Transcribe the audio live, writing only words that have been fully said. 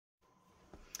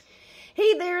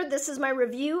Hey there, this is my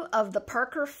review of the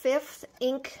Parker 5th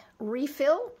ink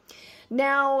refill.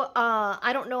 Now,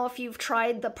 I don't know if you've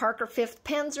tried the Parker 5th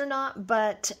pens or not,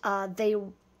 but they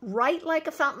write like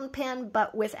a fountain pen,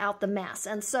 but without the mess.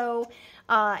 And so,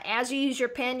 as you use your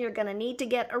pen, you're going to need to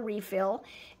get a refill.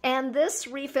 And this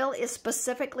refill is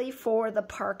specifically for the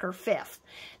Parker 5th.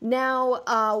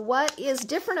 Now, what is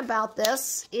different about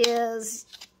this is,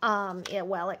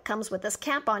 it comes with this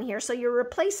cap on here. So you're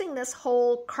replacing this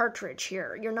whole cartridge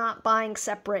here. You're not buying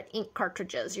separate ink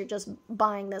cartridges. You're just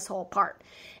buying this whole part.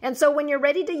 And so when you're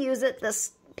ready to use it,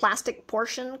 this plastic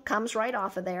portion comes right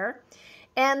off of there.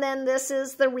 And then this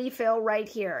is the refill right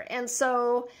here. And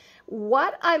so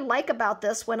what I like about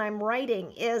this when I'm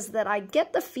writing is that I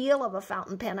get the feel of a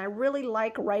fountain pen. I really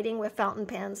like writing with fountain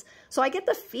pens. So I get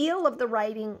the feel of the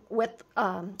writing with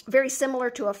very similar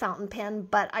to a fountain pen,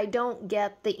 but I don't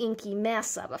get the inky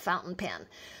mess of a fountain pen.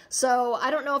 So I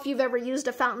don't know if you've ever used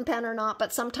a fountain pen or not,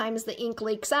 but sometimes the ink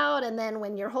leaks out, and then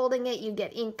when you're holding it, you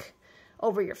get ink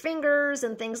over your fingers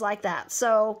and things like that.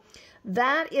 So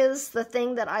that is the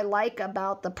thing that I like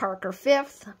about the Parker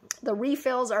 5th. The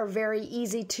refills are very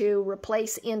easy to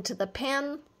replace into the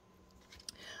pen.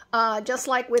 Just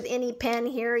like with any pen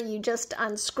here, you just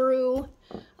unscrew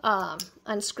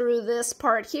this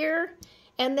part here,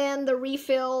 and then the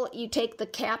refill, you take the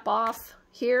cap off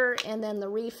here, and then the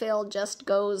refill just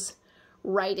goes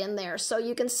right in there. So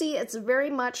you can see it's very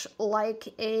much like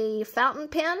a fountain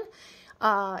pen,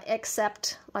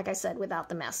 except, like I said, without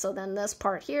the mess. So then this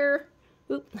part here,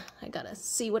 I gotta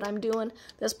see what I'm doing.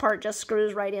 This part just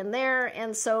screws right in there,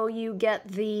 and so you get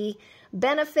the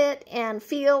benefit and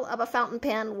feel of a fountain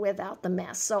pen without the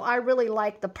mess. So I really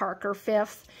like the Parker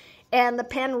 5th, and the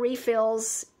pen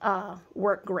refills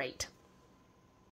work great.